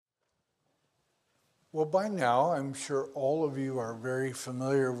Well, by now, I'm sure all of you are very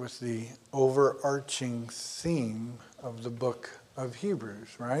familiar with the overarching theme of the book of Hebrews,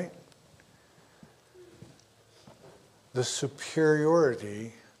 right? The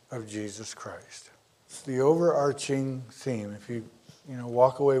superiority of Jesus Christ. It's the overarching theme. If you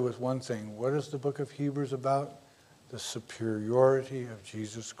walk away with one thing, what is the book of Hebrews about? The superiority of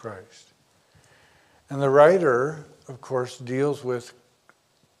Jesus Christ. And the writer, of course, deals with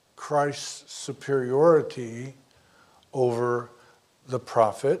Christ's superiority over the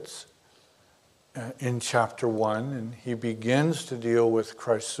prophets in chapter 1, and he begins to deal with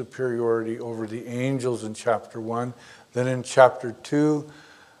Christ's superiority over the angels in chapter 1. Then in chapter 2,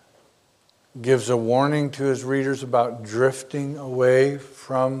 gives a warning to his readers about drifting away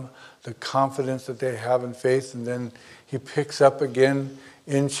from the confidence that they have in faith. And then he picks up again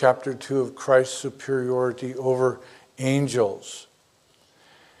in chapter 2 of Christ's superiority over angels,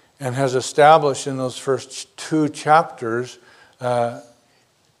 and has established in those first 2 chapters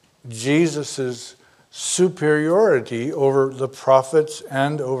Jesus' superiority over the prophets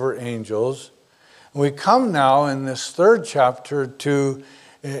and over angels. We come now in this 3rd chapter to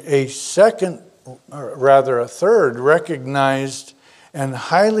a third recognized and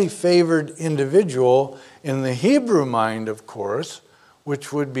highly favored individual in the Hebrew mind, of course,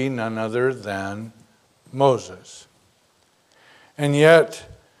 which would be none other than Moses. And yet,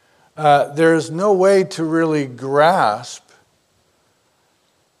 there is no way to really grasp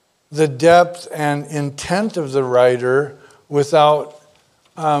the depth and intent of the writer without,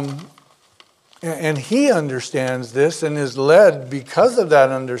 and he understands this and is led because of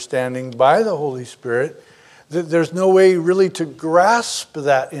that understanding by the Holy Spirit, that there's no way really to grasp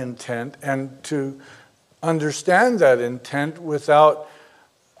that intent and to understand that intent without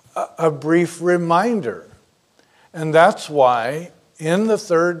a brief reminder. And that's why in the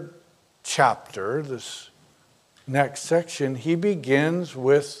 3rd chapter, this next section, he begins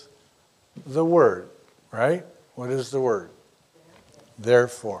with the word, right? What is the word?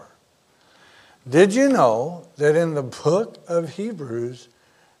 Therefore. Did you know that in the book of Hebrews,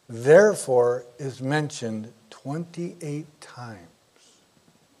 therefore is mentioned 28 times?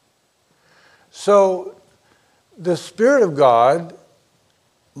 So the Spirit of God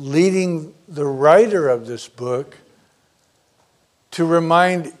leading the writer of this book to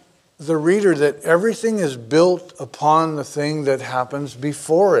remind the reader that everything is built upon the thing that happens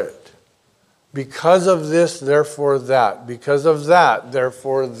before it. Because of this, therefore that. Because of that,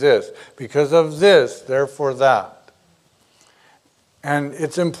 therefore this. Because of this, therefore that. And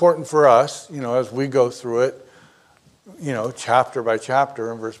it's important for us, as we go through it, chapter by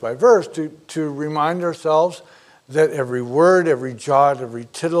chapter and verse by verse, to remind ourselves that every word, every jot, every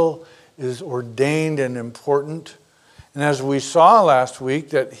tittle is ordained and important. And as we saw last week,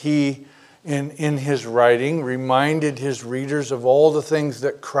 that he, in his writing, reminded his readers of all the things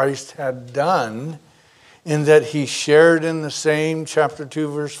that Christ had done, in that he shared in the same, chapter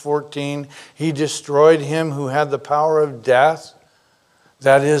 2, verse 14, he destroyed him who had the power of death,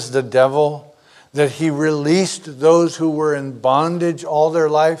 that is the devil, that he released those who were in bondage all their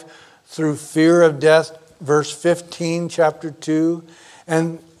life through fear of death, verse 15, chapter 2,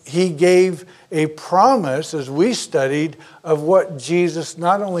 and he gave a promise, as we studied, of what Jesus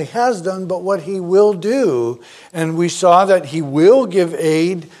not only has done, but what he will do. And we saw that he will give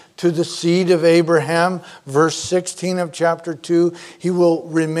aid to the seed of Abraham, verse 16 of chapter 2. He will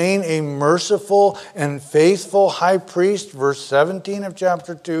remain a merciful and faithful high priest, verse 17 of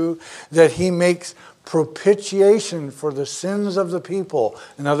chapter 2, that he makes propitiation for the sins of the people.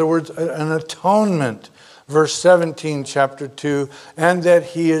 In other words, an atonement. Verse 17, chapter 2, and that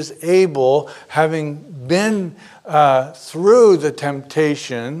he is able, having been through the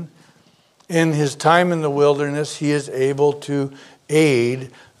temptation in his time in the wilderness, he is able to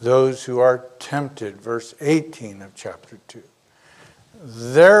aid those who are tempted. Verse 18 of chapter 2.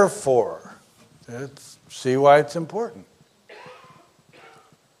 Therefore, let's see why it's important.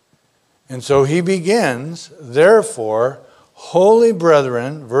 And so he begins, therefore, holy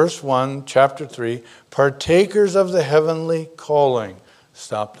brethren, verse 1, chapter 3, partakers of the heavenly calling.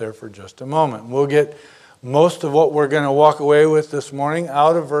 Stop there for just a moment. We'll get most of what we're going to walk away with this morning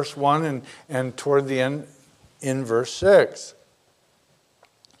out of verse 1 and toward the end in verse 6.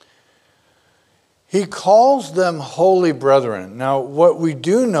 He calls them holy brethren. Now, what we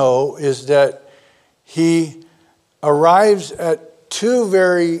do know is that he arrives at 2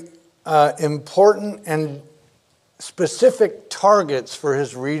 very important and specific targets for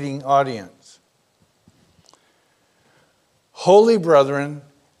his reading audience. Holy brethren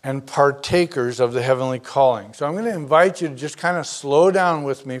and partakers of the heavenly calling. So I'm going to invite you to just kind of slow down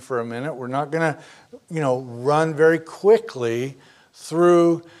with me for a minute. We're not going to, run very quickly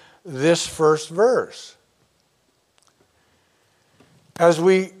through this first verse. As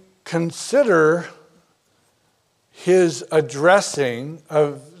we consider his addressing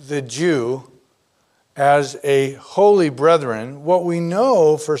of the Jew as a holy brethren, what we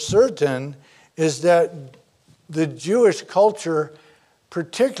know for certain is that the Jewish culture,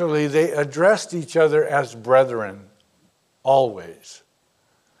 particularly, they addressed each other as brethren, always.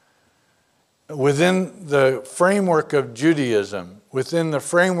 Within the framework of Judaism, within the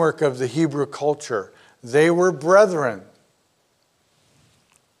framework of the Hebrew culture, they were brethren.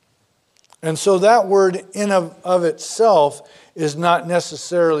 And so that word in of itself is not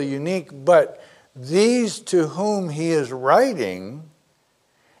necessarily unique, but these to whom he is writing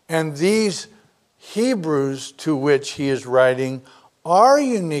and these Hebrews to which he is writing are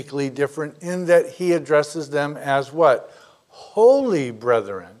uniquely different in that he addresses them as what? Holy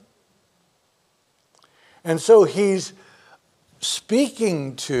brethren. And so he's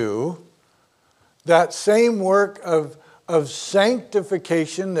speaking to that same work of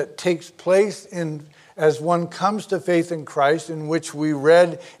sanctification that takes place as one comes to faith in Christ, in which we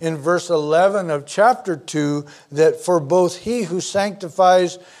read in verse 11 of chapter 2 that for both he who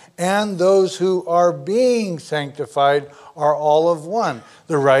sanctifies and those who are being sanctified are all of one.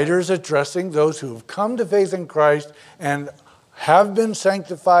 The writer is addressing those who have come to faith in Christ and have been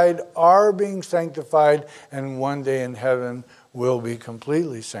sanctified, are being sanctified, and one day in heaven will be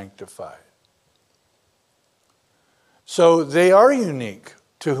completely sanctified. So they are unique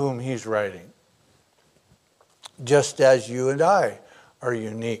to whom he's writing, just as you and I are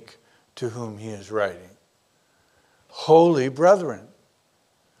unique to whom he is writing. Holy brethren.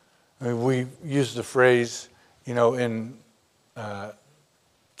 I mean, we use the phrase, in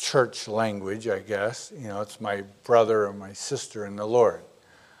church language, I guess. It's my brother or my sister in the Lord.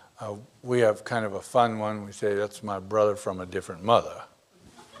 We have kind of a fun one. We say, that's my brother from a different mother.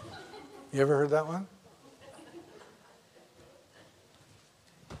 You ever heard that one?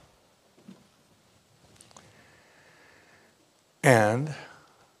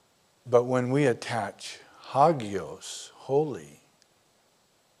 But when we attach hagios, holy,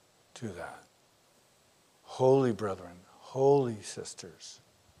 to that, holy brethren, holy sisters,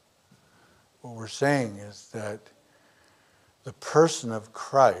 what we're saying is that the person of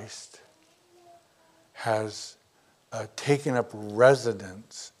Christ has taken up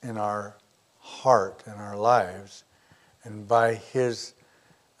residence in our heart and our lives, and by his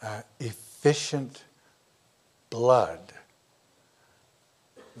efficient blood,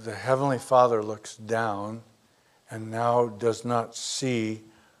 the Heavenly Father looks down and now does not see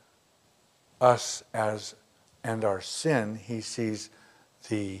us and our sin. He sees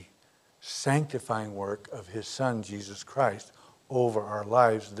the sanctifying work of his Son, Jesus Christ, over our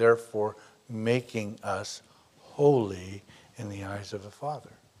lives, therefore making us holy in the eyes of the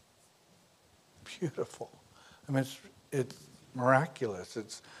Father. Beautiful. I mean, it's miraculous.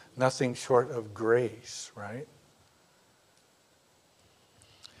 It's nothing short of grace, right?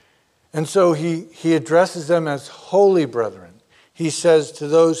 And so he addresses them as holy brethren. He says to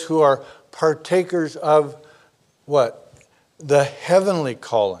those who are partakers of what? The heavenly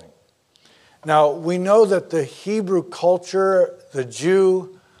calling. Now, we know that the Hebrew culture, the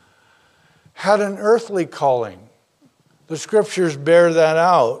Jew, had an earthly calling. The scriptures bear that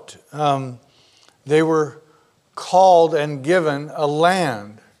out. They were called and given a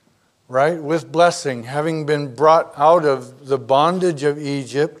land, right, with blessing, having been brought out of the bondage of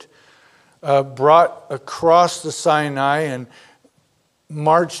Egypt, brought across the Sinai and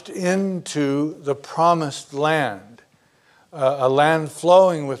marched into the promised land. A land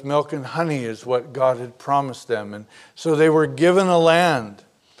flowing with milk and honey is what God had promised them. And so they were given a land.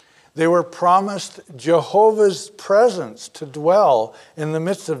 They were promised Jehovah's presence to dwell in the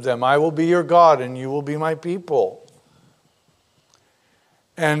midst of them. I will be your God and you will be my people.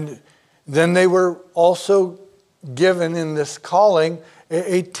 And then they were also given in this calling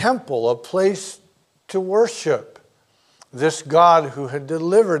a temple, a place to worship this God who had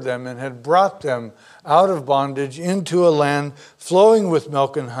delivered them and had brought them out of bondage into a land flowing with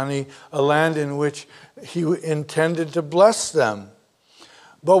milk and honey, a land in which he intended to bless them.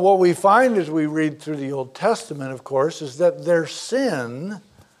 But what we find as we read through the Old Testament, of course, is that their sin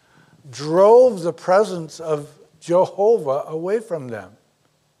drove the presence of Jehovah away from them.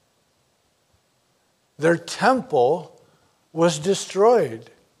 Their temple was destroyed.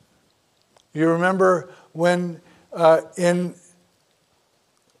 You remember when in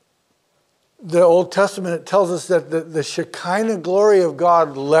the Old Testament, it tells us that the Shekinah glory of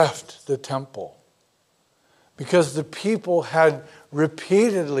God left the temple because the people had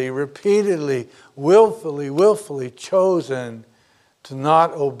repeatedly, willfully chosen to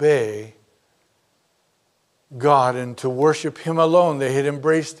not obey God and to worship Him alone. They had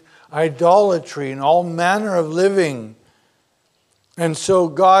embraced idolatry and all manner of living. And so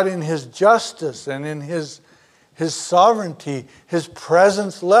God, in His justice and in His sovereignty, His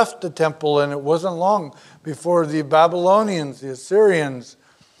presence left the temple, and it wasn't long before the Babylonians, the Assyrians,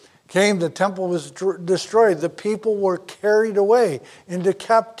 came. The temple was destroyed. The people were carried away into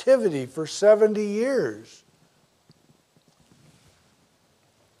captivity for 70 years.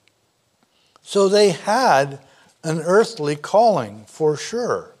 So they had an earthly calling, for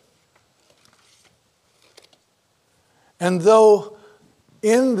sure. And though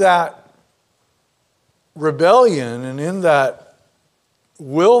in that rebellion and in that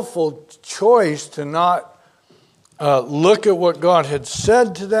willful choice to not look at what God had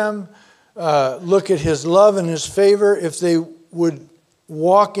said to them, look at His love and His favor, if they would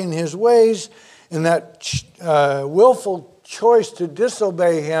walk in His ways, in that willful choice to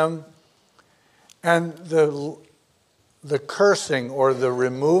disobey Him, and the cursing or the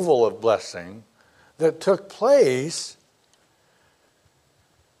removal of blessing that took place,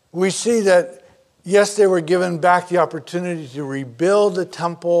 we see that, yes, they were given back the opportunity to rebuild the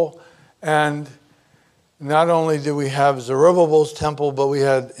temple, and not only did we have Zerubbabel's temple, but we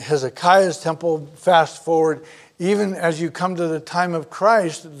had Hezekiah's temple. Fast forward, even as you come to the time of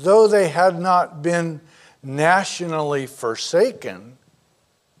Christ, though they had not been nationally forsaken,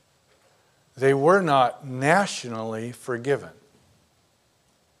 they were not nationally forgiven.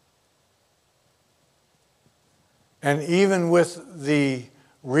 And even with the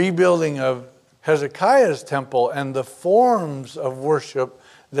rebuilding of Hezekiah's temple and the forms of worship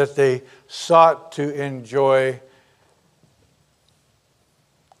that they sought to enjoy,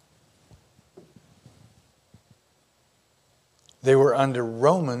 they were under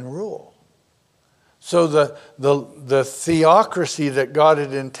Roman rule. So the theocracy that God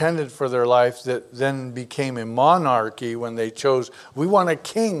had intended for their life, that then became a monarchy when they chose, we want a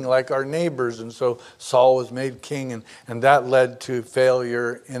king like our neighbors. And so Saul was made king, and that led to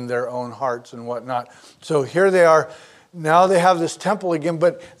failure in their own hearts and whatnot. So here they are. Now they have this temple again,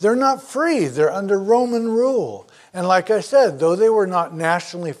 but they're not free. They're under Roman rule. And like I said, though they were not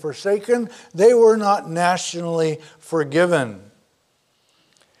nationally forsaken, they were not nationally forgiven.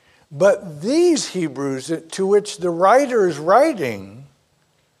 But these Hebrews to which the writer is writing,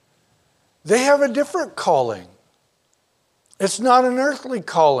 they have a different calling. It's not an earthly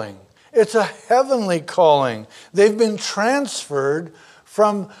calling. It's a heavenly calling. They've been transferred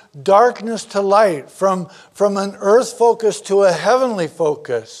from darkness to light, from an earth focus to a heavenly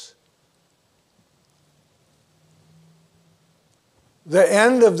focus. The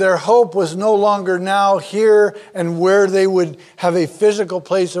end of their hope was no longer now here and where they would have a physical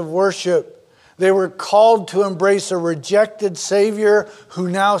place of worship. They were called to embrace a rejected Savior who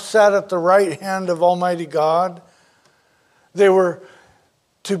now sat at the right hand of Almighty God. They were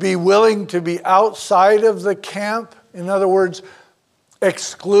to be willing to be outside of the camp. In other words,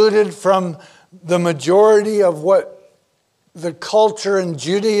 excluded from the majority of what the culture in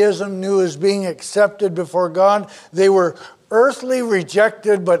Judaism knew as being accepted before God. They were earthly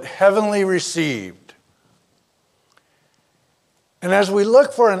rejected, but heavenly received. And as we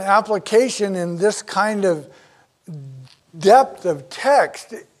look for an application in this kind of depth of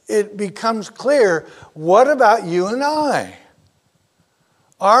text, it becomes clear, what about you and I?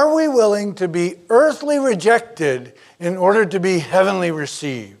 Are we willing to be earthly rejected in order to be heavenly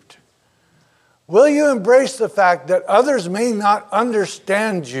received? Will you embrace the fact that others may not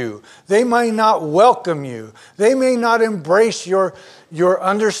understand you? They may not welcome you. They may not embrace your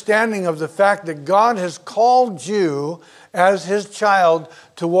understanding of the fact that God has called you as His child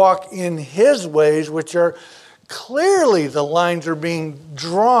to walk in His ways, which are clearly, the lines are being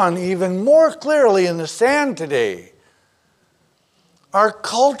drawn even more clearly in the sand today. Our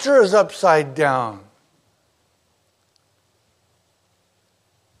culture is upside down.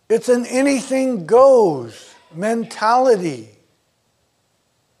 It's an anything goes mentality.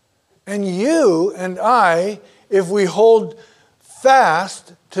 And you and I, if we hold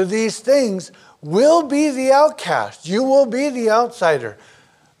fast to these things, will be the outcast. You will be the outsider.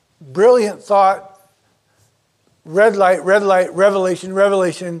 Brilliant thought. Red light,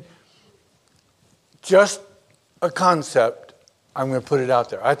 revelation. Just a concept. I'm going to put it out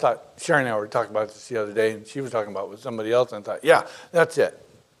there. I thought, Sharon and I were talking about this the other day, and she was talking about it with somebody else, and I thought, yeah, that's it.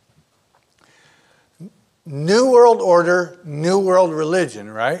 New world order, new world religion,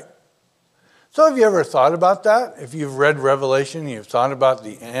 right? So have you ever thought about that? If you've read Revelation, you've thought about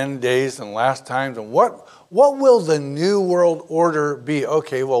the end days and last times, and what will the new world order be?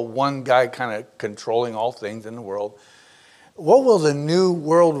 Okay, well, one guy kind of controlling all things in the world. What will the new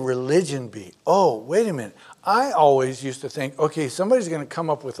world religion be? Oh, wait a minute. I always used to think, okay, somebody's going to come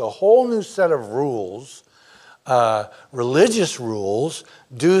up with a whole new set of rules, religious rules,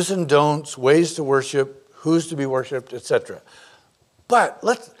 do's and don'ts, ways to worship, who's to be worshiped, etc. But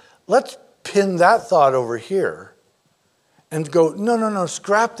let's pin that thought over here and go, no,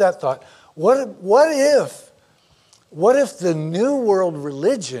 scrap that thought. What if the new world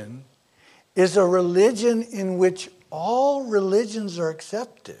religion is a religion in which all religions are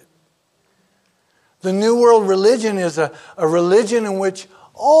accepted? The new world religion is a religion in which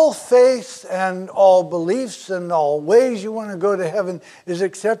all faiths and all beliefs and all ways you want to go to heaven is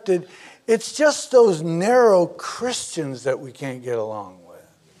accepted. It's just those narrow Christians that we can't get along with,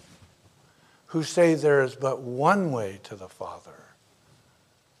 who say there is but one way to the Father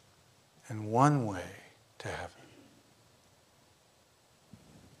and one way to heaven.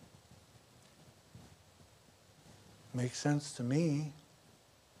 Makes sense to me.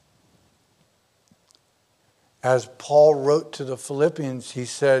 As Paul wrote to the Philippians, he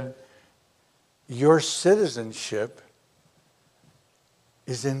said, your citizenship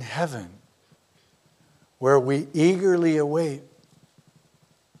is in heaven, where we eagerly await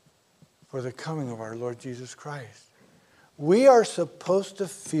for the coming of our Lord Jesus Christ. We are supposed to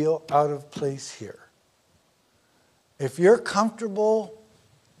feel out of place here. If you're comfortable,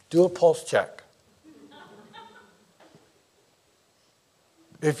 do a pulse check.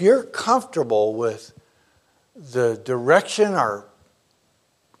 If you're comfortable with the direction our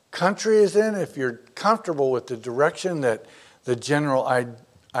country is in, if you're comfortable with the direction that the general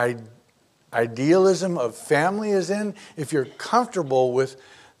idealism of family is in, if you're comfortable with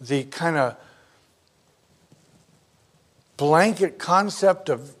the kind of blanket concept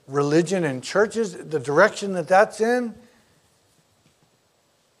of religion and churches, the direction that that's in,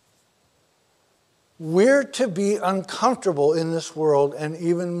 we're to be uncomfortable in this world, and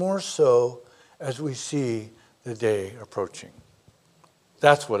even more so as we see the day approaching.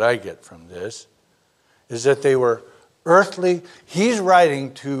 That's what I get from this, is that they were earthly. He's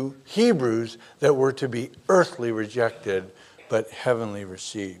writing to Hebrews that were to be earthly rejected, but heavenly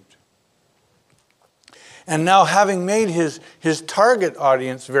received. And now, having made his target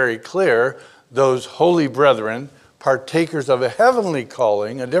audience very clear, those holy brethren, partakers of a heavenly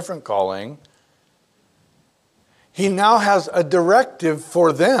calling, a different calling, he now has a directive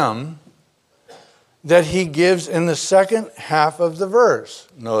for them that he gives in the second half of the verse.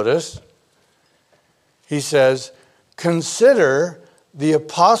 Notice, he says, consider the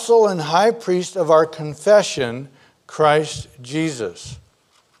apostle and high priest of our confession, Christ Jesus.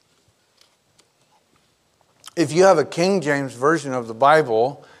 If you have a King James version of the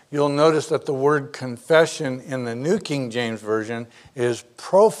Bible, you'll notice that the word confession in the New King James Version is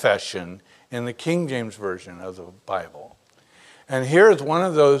profession in the King James Version of the Bible. And here is one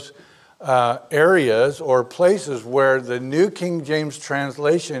of those areas or places where the New King James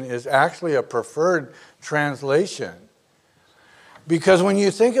translation is actually a preferred translation. Because when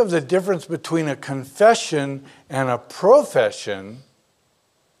you think of the difference between a confession and a profession,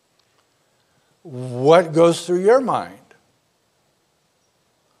 what goes through your mind?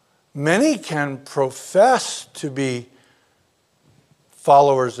 Many can profess to be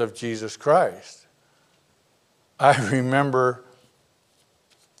followers of Jesus Christ. I remember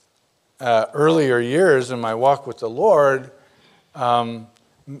earlier years in my walk with the Lord,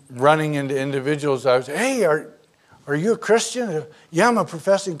 running into individuals. I was, hey, are you a Christian? Yeah, I'm a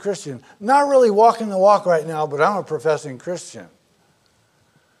professing Christian. Not really walking the walk right now, but I'm a professing Christian.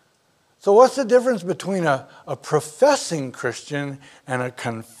 So what's the difference between a professing Christian and a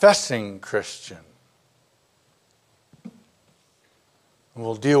confessing Christian? And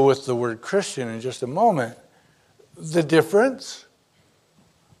we'll deal with the word Christian in just a moment. The difference: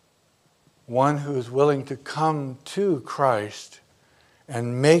 one who is willing to come to Christ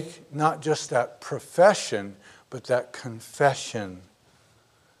and make not just that profession, but that confession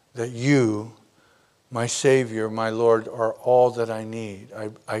that you, my Savior, my Lord, are all that I need.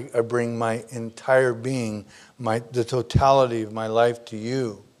 I bring my entire being, the totality of my life to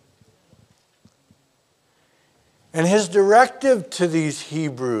you. And his directive to these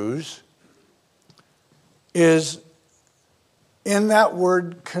Hebrews is in that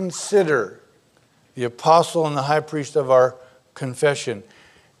word consider, the apostle and the high priest of our confession.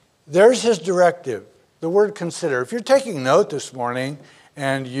 There's his directive, the word consider. If you're taking note this morning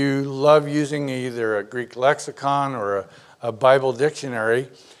and you love using either a Greek lexicon or a Bible dictionary,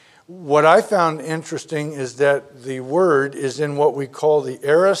 what I found interesting is that the word is in what we call the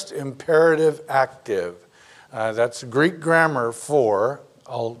aorist imperative active. That's Greek grammar for,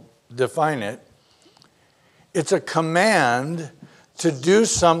 I'll define it. It's a command to do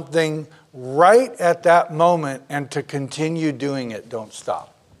something right at that moment and to continue doing it. Don't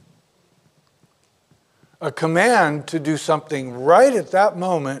stop. A command to do something right at that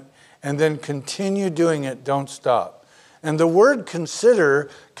moment and then continue doing it. Don't stop. And the word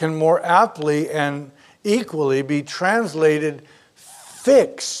consider can more aptly and equally be translated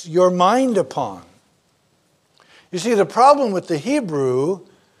fix your mind upon. You see, the problem with the Hebrew,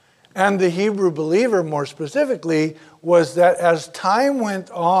 and the Hebrew believer more specifically, was that as time went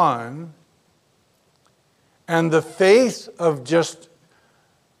on and the faith of just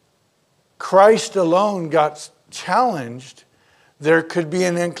Christ alone got challenged, there could be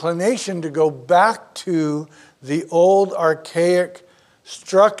an inclination to go back to the old archaic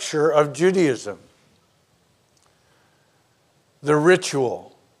structure of Judaism. The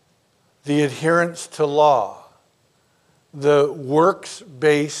ritual, the adherence to law, the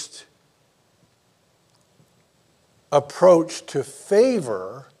works-based approach to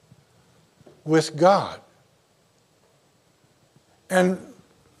favor with God. And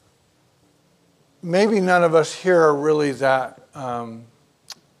maybe none of us here are really that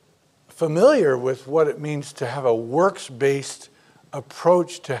familiar with what it means to have a works-based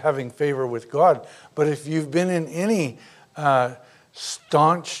approach to having favor with God. But if you've been in any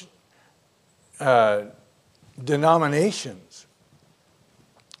staunch denominations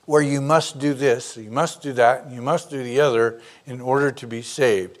where you must do this, you must do that, and you must do the other in order to be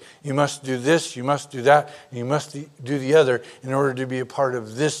saved. You must do this, you must do that, and you must do the other in order to be a part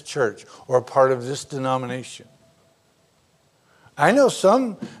of this church or a part of this denomination. I know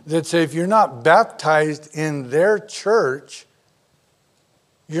some that say if you're not baptized in their church,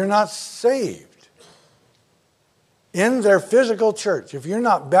 you're not saved. In their physical church, if you're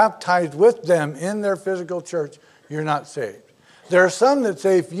not baptized with them in their physical church, you're not saved. There are some that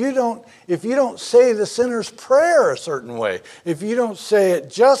say if you don't say the sinner's prayer a certain way, if you don't say it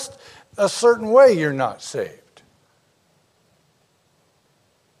just a certain way, you're not saved.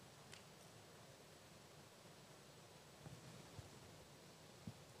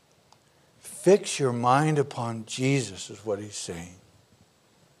 Fix your mind upon Jesus is what he's saying.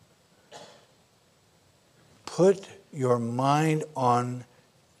 Put your mind on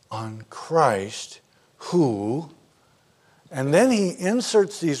Christ, who, and then he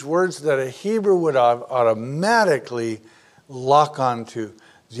inserts these words that a Hebrew would automatically lock onto: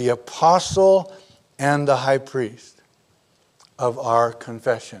 the apostle and the high priest of our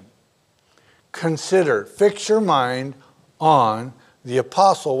confession. Consider, fix your mind on the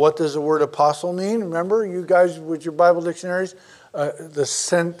apostle. What does the word apostle mean? Remember, you guys with your Bible dictionaries, the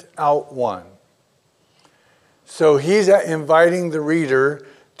sent out one. So he's inviting the reader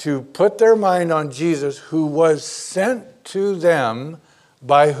to put their mind on Jesus, who was sent to them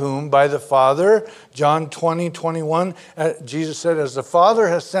by whom? By the Father. John 20:21, Jesus said, as the Father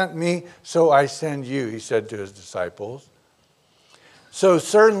has sent me, so I send you, he said to his disciples. So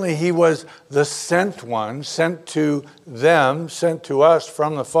certainly he was the sent one, sent to them, sent to us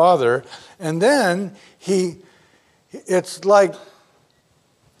from the Father. And then it's like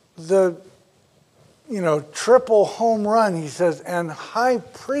the triple home run, he says, and high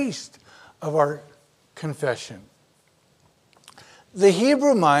priest of our confession. The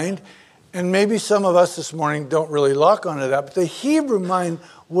Hebrew mind, and maybe some of us this morning don't really lock onto that, but the Hebrew mind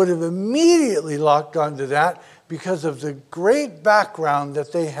would have immediately locked onto that because of the great background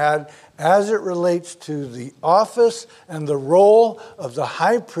that they had as it relates to the office and the role of the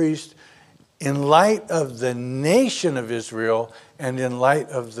high priest in light of the nation of Israel and in light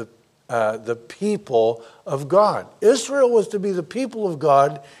of the people of God. Israel was to be the people of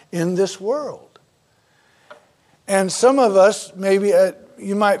God in this world. And some of us, maybe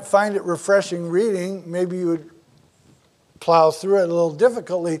you might find it refreshing reading. Maybe you would plow through it a little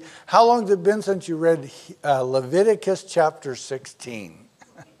difficultly. How long has it been since you read Leviticus chapter 16?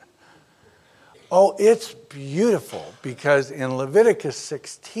 Oh, it's beautiful, because in Leviticus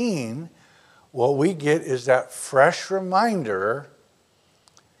 16, what we get is that fresh reminder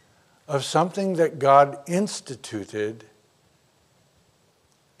of something that God instituted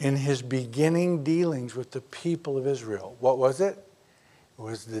in his beginning dealings with the people of Israel. What was it? It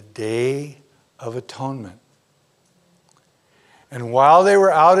was the Day of Atonement. And while they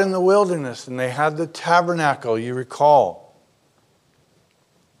were out in the wilderness and they had the tabernacle, you recall,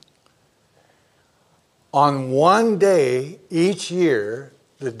 on one day each year,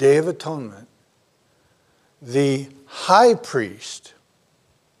 the Day of Atonement, the high priest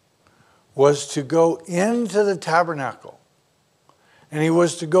was to go into the tabernacle. And he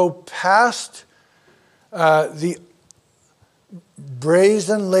was to go past the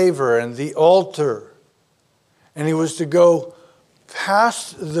brazen laver and the altar. And he was to go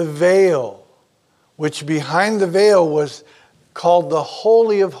past the veil, which behind the veil was called the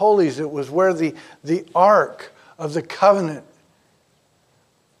Holy of Holies. It was where the Ark of the Covenant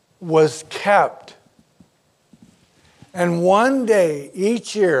was kept. And one day,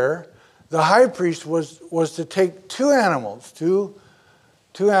 each year, the high priest was to take two animals. Two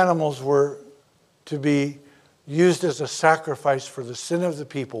animals were to be used as a sacrifice for the sin of the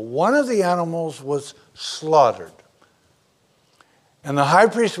people. One of the animals was slaughtered. And the high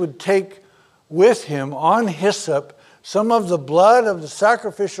priest would take with him on hyssop some of the blood of the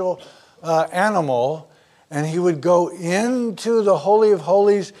sacrificial animal, and he would go into the Holy of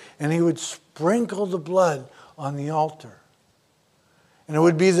Holies and he would sprinkle the blood on the altar. And it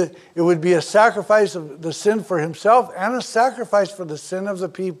would be a sacrifice of the sin for himself and a sacrifice for the sin of the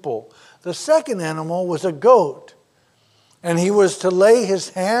people. The second animal was a goat, and he was to lay his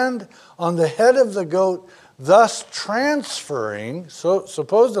hand on the head of the goat, thus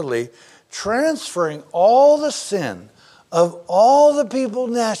supposedly transferring all the sin of all the people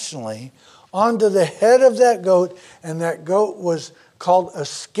nationally onto the head of that goat, and that goat was called a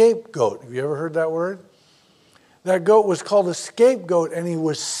scapegoat. Have you ever heard that word? That goat was called a scapegoat, and he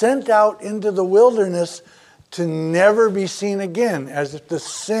was sent out into the wilderness to never be seen again, as if the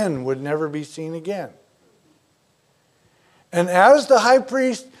sin would never be seen again. And as the high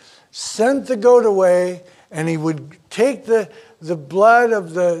priest sent the goat away, and he would take the blood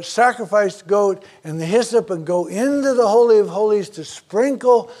of the sacrificed goat and the hyssop and go into the Holy of Holies to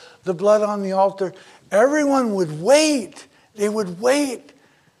sprinkle the blood on the altar, everyone would wait. They would wait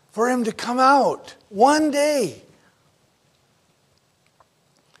for him to come out one day.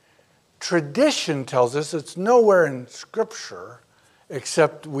 Tradition tells us, it's nowhere in Scripture,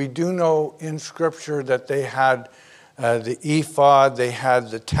 except we do know in Scripture that they had the ephod, they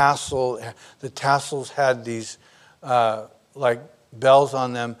had the tassel. The tassels had these like bells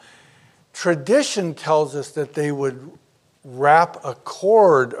on them. Tradition tells us that they would wrap a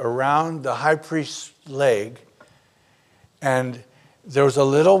cord around the high priest's leg, and there was a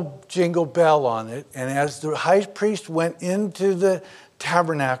little jingle bell on it, and as the high priest went into the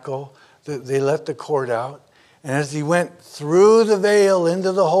tabernacle, they let the cord out. And as he went through the veil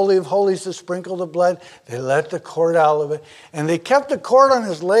into the Holy of Holies to sprinkle the blood, they let the cord out of it. And they kept the cord on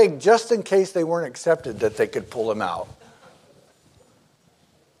his leg just in case they weren't accepted, that they could pull him out.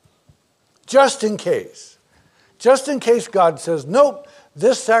 Just in case. Just in case God says, nope,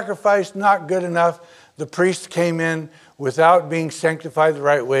 this sacrifice not good enough. The priest came in without being sanctified the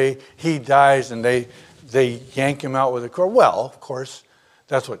right way. He dies, and they yank him out with a cord. Well, of course,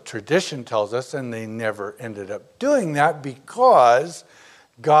 that's what tradition tells us, and they never ended up doing that because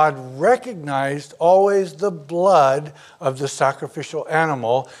God recognized always the blood of the sacrificial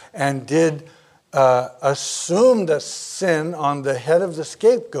animal and did assume the sin on the head of the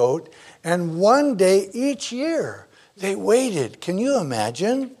scapegoat. And one day each year, they waited. Can you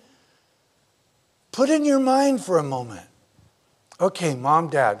imagine? Put in your mind for a moment. Okay, mom,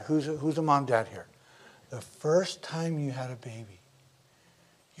 dad. Who's a mom, dad here? The first time you had a baby,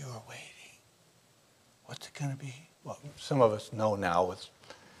 you were waiting. What's it going to be? Well, some of us know now with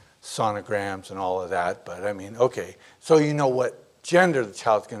sonograms and all of that, but I mean, okay. So you know what gender the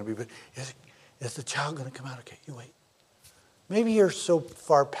child's going to be, but is the child going to come out? Okay, you wait. Maybe you're so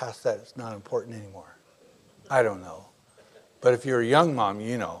far past that it's not important anymore. I don't know. But if you're a young mom,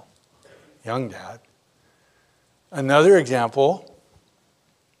 you know. Young dad. Another example,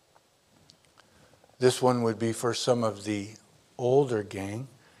 this one would be for some of the older gang.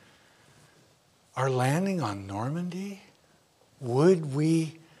 Our landing on Normandy, would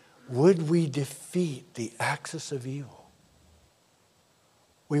we defeat the axis of evil?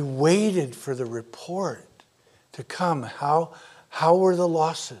 We waited for the report to come. How were the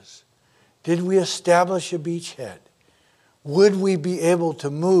losses? Did we establish a beachhead? Would we be able to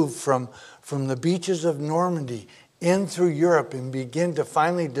move from the beaches of Normandy in through Europe and begin to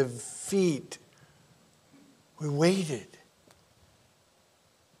finally defeat? We waited.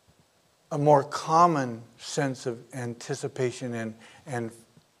 A more common sense of anticipation and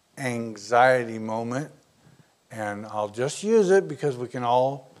anxiety moment, and I'll just use it because we can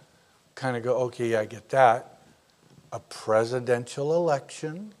all kind of go, okay, yeah, I get that. A presidential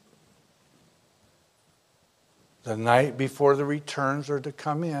election. The night before the returns are to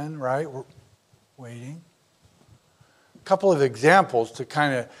come in, right? We're waiting. A couple of examples to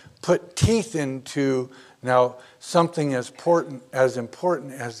kind of put teeth into Now, something as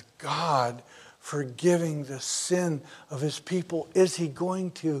important as God forgiving the sin of his people, is he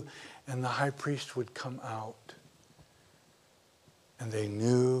going to? And the high priest would come out. And they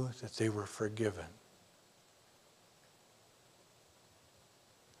knew that they were forgiven.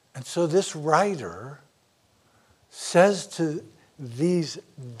 And so this writer says to these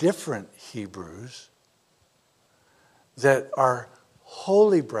different Hebrews that are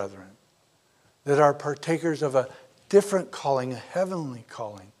holy brethren, that are partakers of a different calling, a heavenly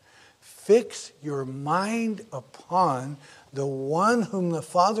calling, fix your mind upon the one whom the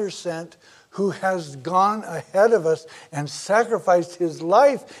Father sent, who has gone ahead of us and sacrificed his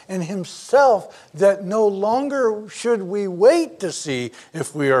life and himself, that no longer should we wait to see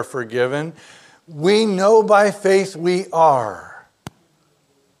if we are forgiven. We know by faith we are.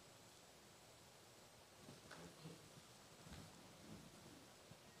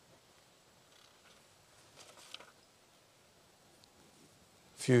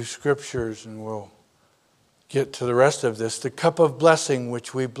 Few scriptures and we'll get to the rest of this. The cup of blessing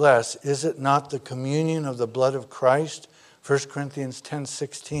which we bless, is it not the communion of the blood of Christ? 1 Corinthians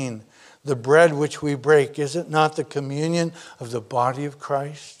 10:16. The bread which we break, is it not the communion of the body of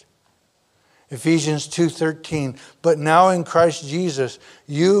Christ? Ephesians 2:13. But now in Christ Jesus,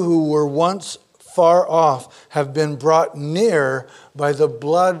 you who were once far off have been brought near by the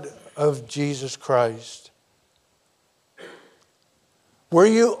blood of Jesus Christ. Were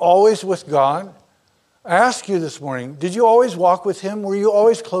you always with God? I ask you this morning, did you always walk with him? Were you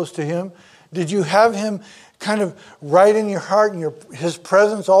always close to him? Did you have him kind of right in your heart and his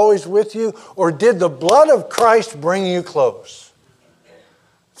presence always with you? Or did the blood of Christ bring you close?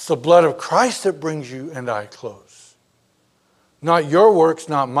 It's the blood of Christ that brings you and I close. Not your works,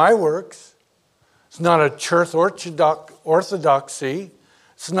 not my works. It's not a church orthodoxy.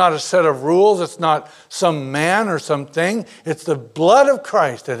 It's not a set of rules. It's not some man or something. It's the blood of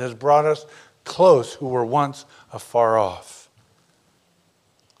Christ that has brought us close who were once afar off.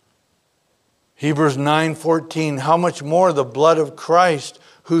 Hebrews 9:14, how much more the blood of Christ,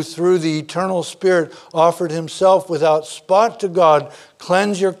 who through the eternal Spirit offered himself without spot to God,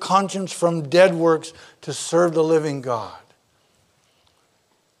 cleanse your conscience from dead works to serve the living God.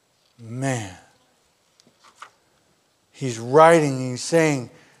 Man. He's writing, he's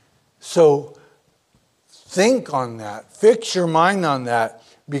saying, so think on that, fix your mind on that,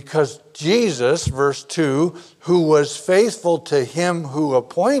 because Jesus, verse 2, who was faithful to him who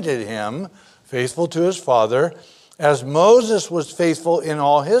appointed him, faithful to his Father, as Moses was faithful in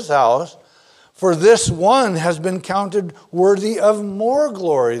all his house, for this one has been counted worthy of more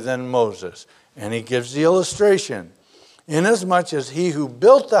glory than Moses. And he gives the illustration. Inasmuch as he who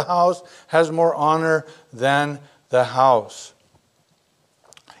built the house has more honor than the house.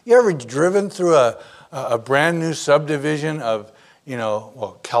 You ever driven through a brand new subdivision of,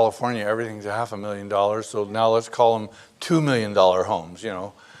 California, everything's $500,000, so now let's call them $2 million homes,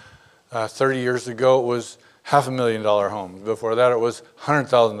 30 years ago it was $500,000 homes. Before that it was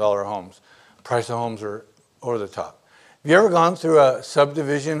 $100,000 homes. Price of homes are over the top. Have you ever gone through a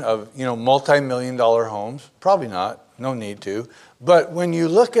subdivision of, multi-million dollar homes? Probably not, no need to. But when you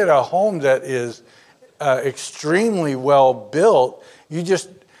look at a home that is extremely well built, you just,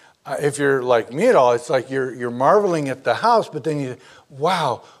 if you're like me at all, it's like you're marveling at the house, but then you,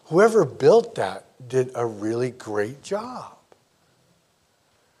 wow, whoever built that did a really great job.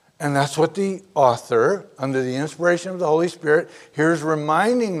 And that's what the author, under the inspiration of the Holy Spirit, here's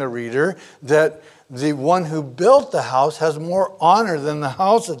reminding the reader that the one who built the house has more honor than the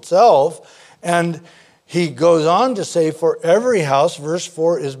house itself. And he goes on to say, for every house, verse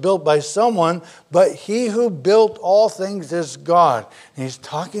 4, is built by someone, but he who built all things is God. And he's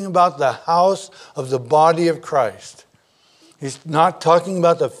talking about the house of the body of Christ. He's not talking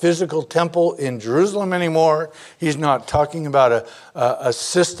about the physical temple in Jerusalem anymore. He's not talking about a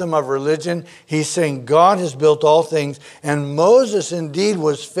system of religion. He's saying God has built all things. And Moses indeed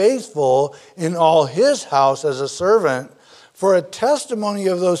was faithful in all his house as a servant for a testimony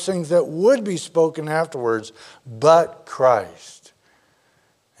of those things that would be spoken afterwards, but Christ.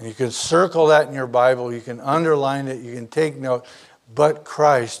 And you can circle that in your Bible. You can underline it. You can take note. But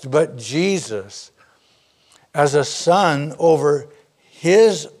Christ, but Jesus, as a son over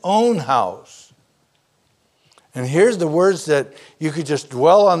his own house. And here's the words that you could just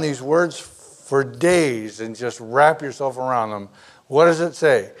dwell on these words for days and just wrap yourself around them. What does it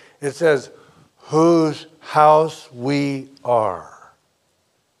say? It says, whose house we are.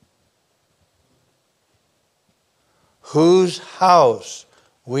 Whose house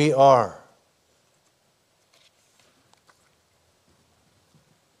we are.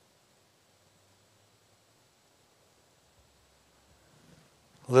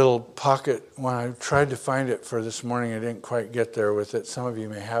 little pocket. When I tried to find it for this morning, I didn't quite get there with it. Some of you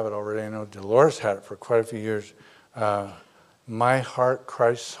may have it already. I know Dolores had it for quite a few years. My Heart,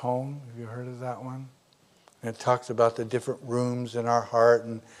 Christ's Home. Have you heard of that one? And it talks about the different rooms in our heart,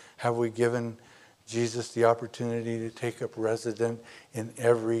 and have we given Jesus the opportunity to take up residence in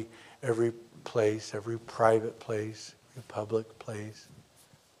every place, every private place, every public place.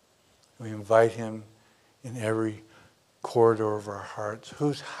 We invite him in every corridor of our hearts,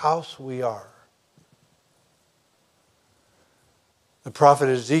 whose house we are. The prophet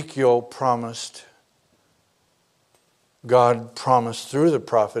Ezekiel promised, God promised through the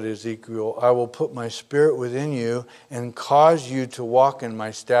prophet Ezekiel, I will put my spirit within you and cause you to walk in my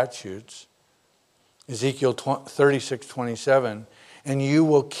statutes. Ezekiel 36:27, and you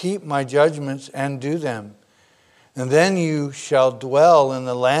will keep my judgments and do them. And then you shall dwell in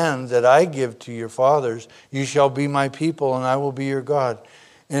the land that I give to your fathers. You shall be my people, and I will be your God.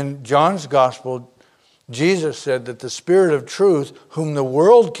 In John's Gospel, Jesus said that the Spirit of truth, whom the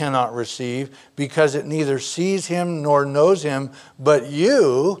world cannot receive, because it neither sees him nor knows him, but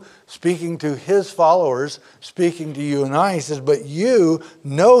you, speaking to his followers, speaking to you and I, he says, but you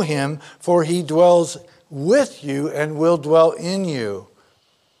know him, for he dwells with you and will dwell in you.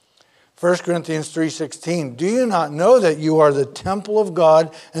 1 Corinthians 3:16, do you not know that you are the temple of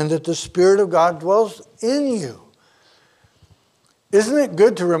God and that the Spirit of God dwells in you? Isn't it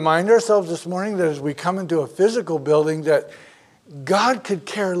good to remind ourselves this morning that as we come into a physical building that God could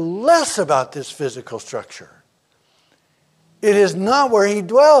care less about this physical structure? It is not where he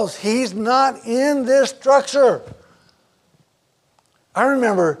dwells. He's not in this structure. I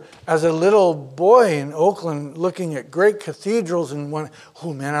remember as a little boy in Oakland looking at great cathedrals and one,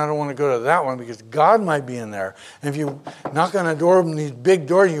 oh man, I don't want to go to that one because God might be in there. And if you knock on a door, and these big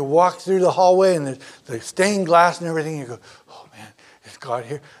doors, and you walk through the hallway and the stained glass and everything, you go, oh man, is God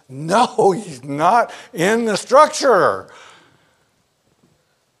here? No, he's not in the structure.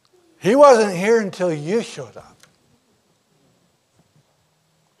 He wasn't here until you showed up.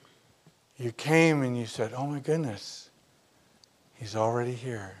 You came and you said, oh my goodness. He's already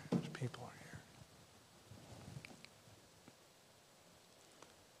here. His people are here.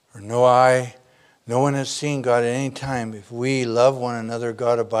 For no one has seen God at any time. If we love one another,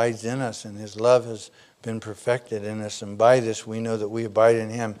 God abides in us, and his love has been perfected in us. And by this we know that we abide in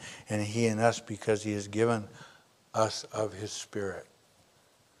him, and he in us, because he has given us of his Spirit,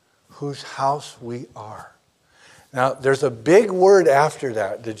 whose house we are. Now, there's a big word after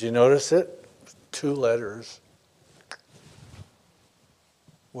that. Did you notice it? 2 letters.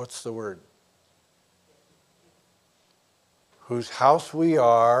 What's the word? Whose house we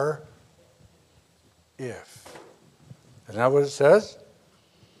are, if. Isn't that what it says?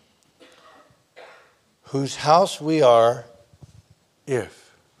 Whose house we are,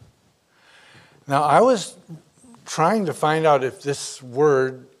 if. Now, I was trying to find out if this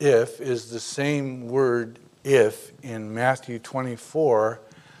word, if, is the same word, if, in Matthew 24,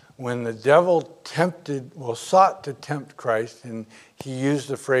 when the devil sought to tempt Christ, and he used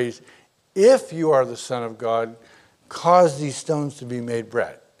the phrase, if you are the Son of God, cause these stones to be made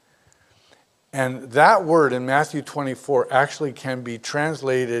bread. And that word in Matthew 24 actually can be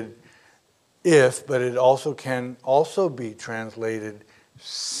translated if, but it also can also be translated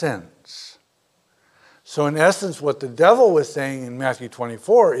since. So in essence, what the devil was saying in Matthew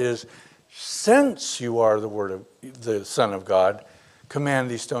 24 is, since you are the Son of God, command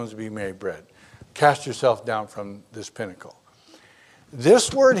these stones to be made bread. Cast yourself down from this pinnacle.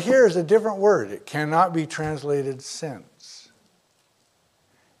 This word here is a different word. It cannot be translated since.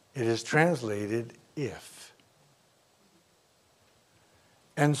 It is translated if.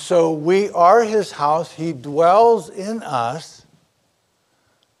 And so we are his house. He dwells in us.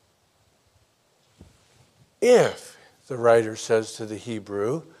 If, the writer says to the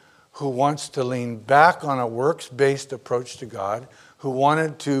Hebrew, who wants to lean back on a works-based approach to God, who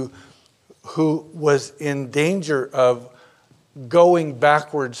was in danger of going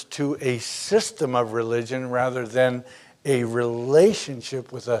backwards to a system of religion rather than a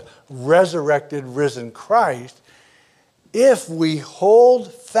relationship with a resurrected, risen Christ, if we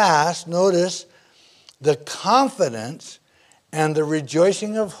hold fast, notice, the confidence and the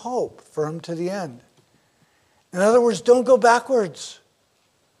rejoicing of hope firm to the end. In other words, don't go backwards.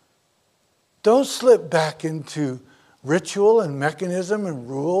 Don't slip back into ritual and mechanism and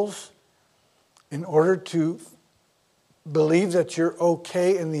rules in order to believe that you're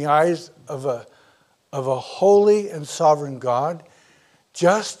okay in the eyes of a holy and sovereign God.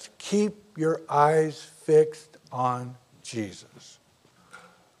 Just keep your eyes fixed on Jesus.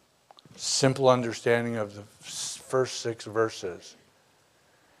 Simple understanding of the first 6 verses.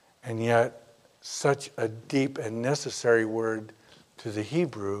 and yet such a deep and necessary word to the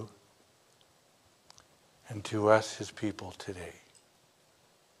Hebrew and to us, his people today.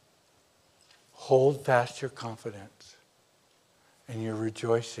 Hold fast your confidence and your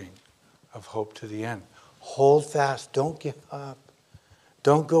rejoicing of hope to the end. Hold fast. Don't give up.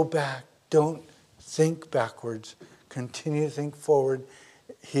 Don't go back. Don't think backwards. Continue to think forward.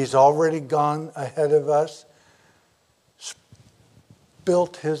 He's already gone ahead of us,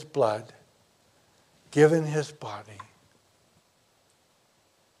 spilt his blood, given his body,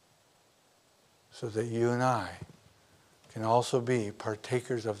 so that you and I can also be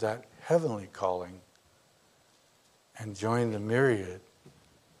partakers of that heavenly calling and join the myriad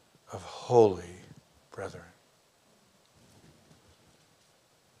of holy brethren.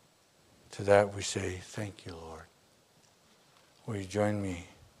 To that we say, thank you, Lord. Will you join me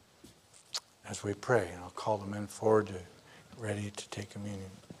as we pray? And I'll call the men forward to ready to take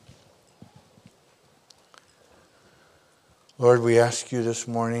communion. Lord, we ask you this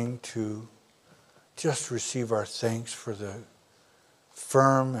morning to just receive our thanks for the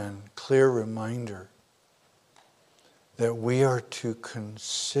firm and clear reminder that we are to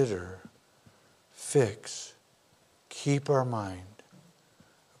consider, fix, keep our mind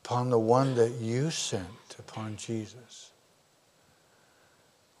upon the one that you sent, upon Jesus.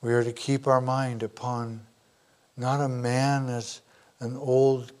 We are to keep our mind upon not a man as an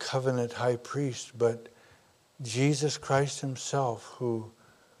old covenant high priest, but Jesus Christ himself, who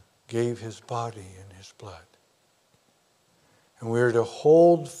gave his body and his blood. And we are to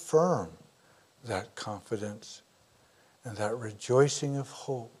hold firm that confidence and that rejoicing of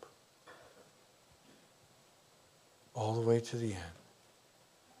hope all the way to the end.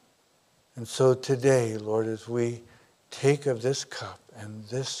 And so today, Lord, as we take of this cup and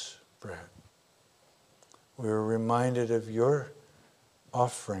this bread, we are reminded of your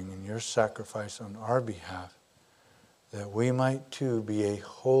offering and your sacrifice on our behalf, that we might too be a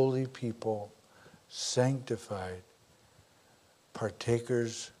holy people, sanctified,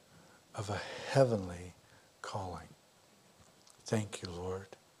 partakers of a heavenly calling. Thank you, Lord.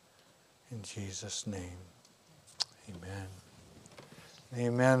 In Jesus' name, amen.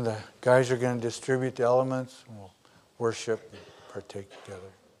 Amen. The guys are going to distribute the elements, and we'll worship and partake together.